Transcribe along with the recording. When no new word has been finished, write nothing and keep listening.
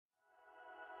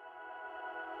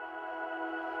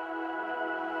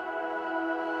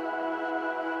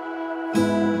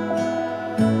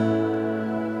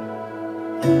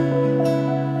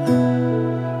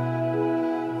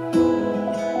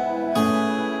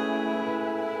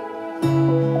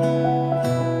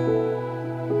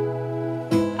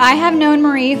I have known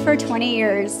Marie for 20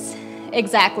 years,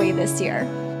 exactly this year.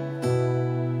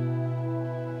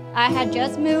 I had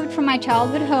just moved from my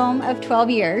childhood home of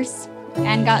 12 years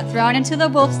and got thrown into the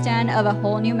wolf's den of a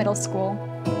whole new middle school.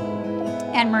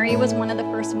 And Marie was one of the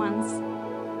first ones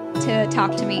to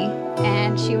talk to me,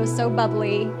 and she was so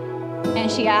bubbly,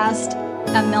 and she asked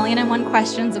 1,000,001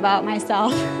 questions about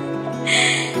myself.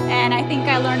 And I think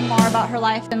I learned more about her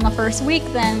life in the first week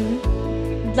than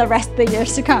the rest of the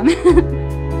years to come.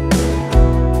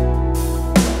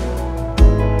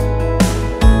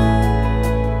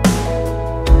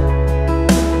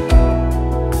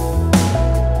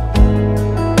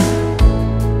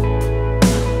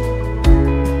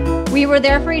 We were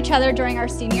there for each other during our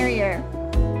senior year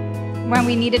when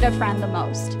we needed a friend the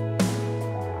most.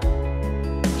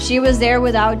 She was there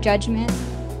without judgment.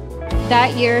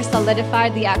 That year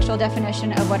solidified the actual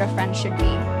definition of what a friend should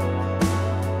be.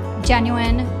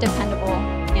 Genuine, dependable,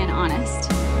 and honest.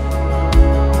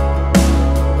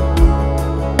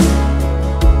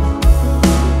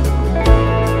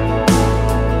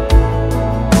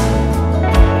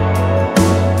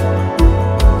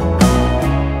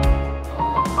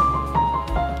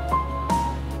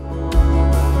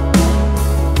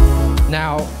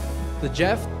 Now, the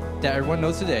Jeff that everyone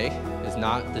knows today is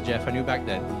not the Jeff I knew back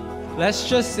then. Let's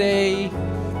just say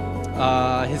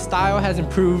his style has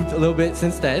improved a little bit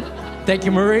since then. Thank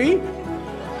you, Marie.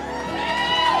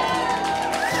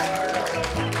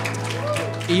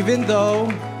 Even though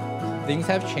things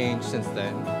have changed since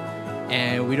then,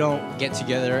 and we don't get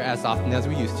together as often as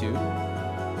we used to,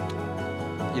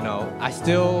 you know, I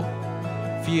still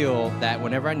feel that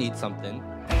whenever I need something,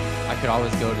 I could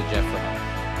always go to Jeff for help.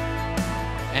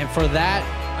 And for that,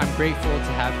 I'm grateful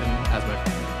to have him as my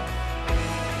friend.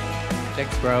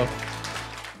 Thanks, bro.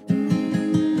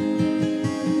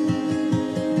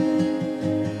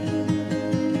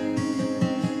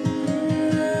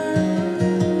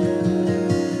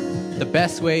 The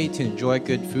best way to enjoy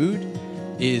good food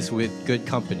is with good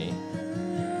company.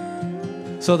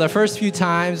 So the first few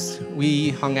times we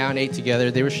hung out and ate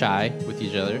together, they were shy with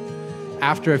each other.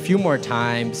 After a few more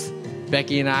times,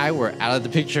 Becky and I were out of the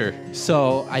picture.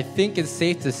 So I think it's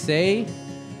safe to say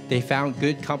they found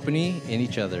good company in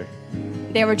each other.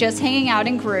 They were just hanging out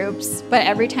in groups, but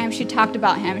every time she talked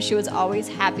about him, she was always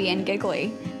happy and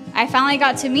giggly. I finally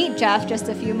got to meet Jeff just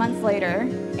a few months later,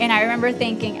 and I remember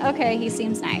thinking, okay, he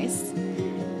seems nice.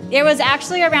 It was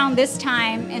actually around this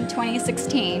time in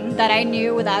 2016 that I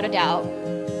knew without a doubt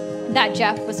that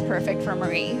Jeff was perfect for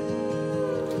Marie.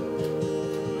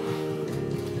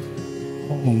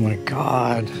 Oh my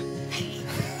God,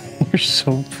 you're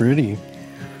so pretty.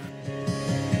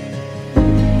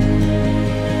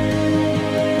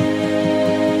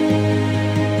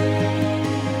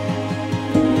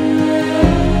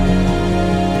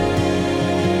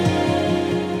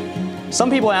 Some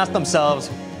people ask themselves,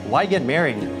 why get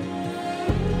married?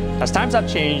 As times have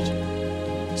changed,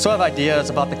 so have ideas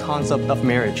about the concept of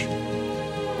marriage.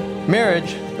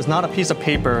 Marriage is not a piece of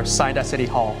paper signed at City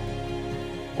Hall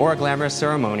or a glamorous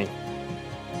ceremony.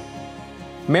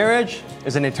 Marriage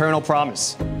is an eternal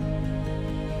promise.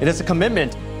 It is a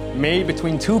commitment made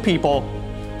between two people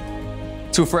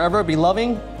to forever be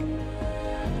loving,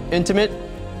 intimate,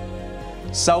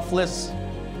 selfless,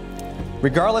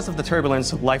 regardless of the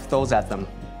turbulence life throws at them.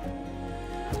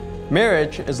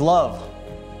 Marriage is love,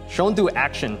 shown through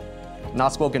action,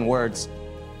 not spoken words.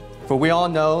 For we all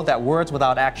know that words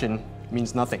without action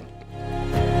means nothing.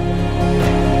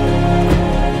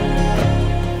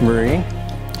 Marie,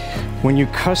 when you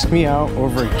cussed me out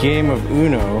over a game of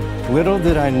Uno, little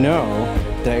did I know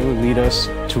that it would lead us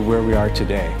to where we are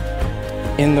today.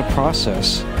 In the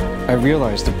process, I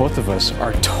realized that both of us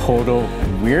are total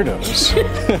weirdos.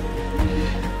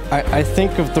 I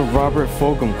think of the Robert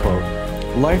Fulghum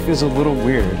quote, life is a little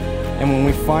weird, and when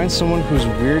we find someone whose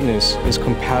weirdness is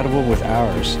compatible with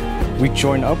ours, we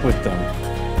join up with them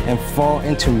and fall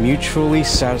into mutually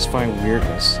satisfying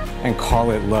weirdness and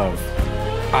call it love.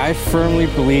 I firmly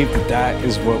believe that that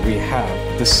is what we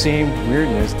have, the same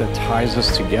weirdness that ties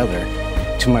us together.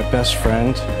 To my best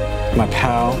friend, my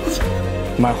pal,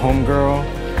 my homegirl,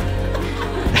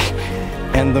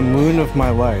 and the moon of my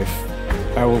life,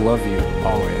 I will love you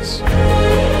always.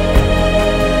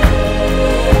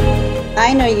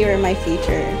 I know you are my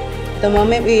future. The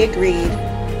moment we agreed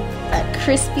that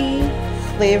crispy,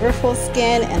 flavorful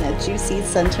skin and a juicy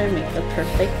center make the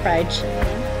perfect fried chicken.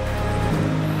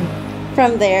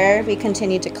 From there, we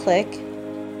continued to click,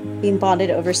 being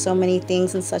bonded over so many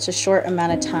things in such a short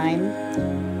amount of time.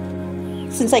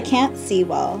 Since I can't see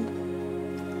well,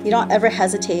 you don't ever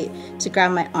hesitate to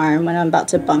grab my arm when I'm about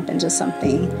to bump into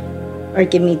something. or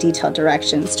give me detailed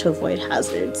directions to avoid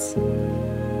hazards.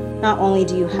 Not only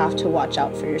do you have to watch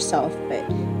out for yourself, but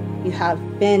you have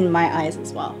been my eyes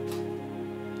as well.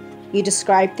 You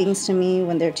describe things to me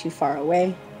when they're too far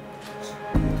away.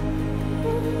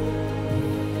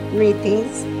 Read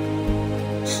things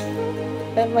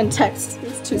and when text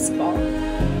is too small.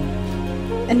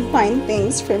 And find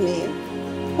things for me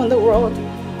when the world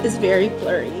is very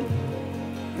blurry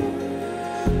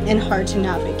and hard to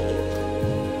navigate.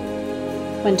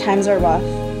 When times are rough,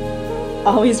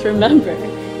 always remember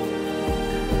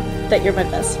that you're my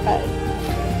best friend,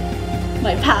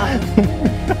 my pal,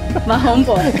 my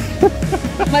homeboy,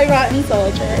 my rotten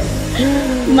soldier,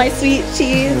 my sweet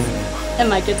cheese, and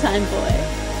my good time boy.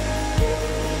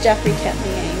 Jeffrey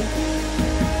Kent-Liang,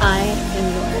 I am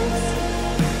yours,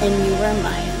 and you are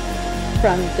mine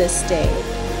from this day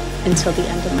until the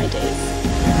end of my days.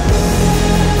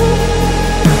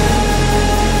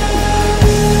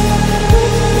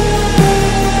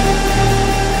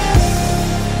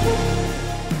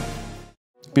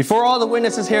 Before all the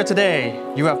witnesses here today,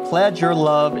 you have pledged your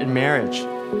love in marriage.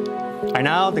 I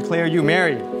now declare you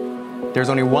married. There's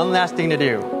only one last thing to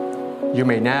do. You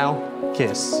may now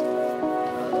kiss.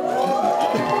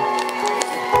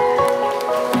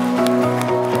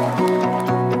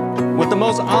 With the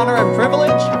most honor and privilege,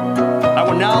 I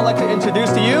would now like to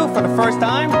introduce to you for the first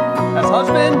time, as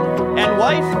husband and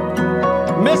wife,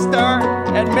 Mr.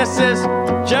 and Mrs.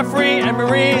 Jeffrey and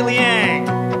Marie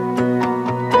Liang.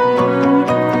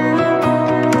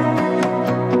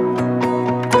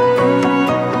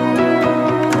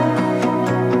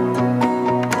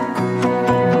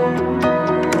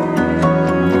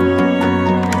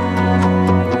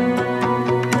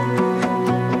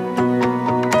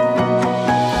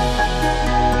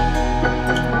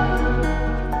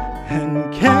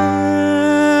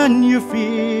 Can you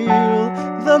feel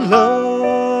the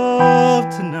love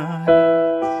tonight?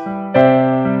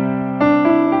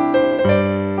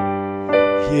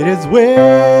 It is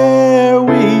where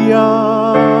we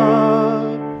are.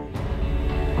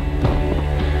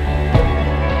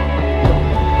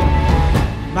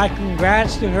 My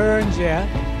congrats to her and Jeff.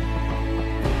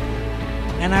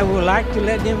 And I would like to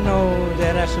let them know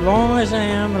that as long as I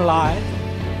am alive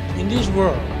in this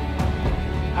world,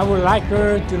 I would like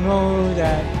her to know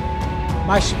that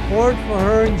my support for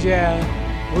her and Jeff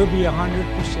will be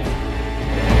 100%.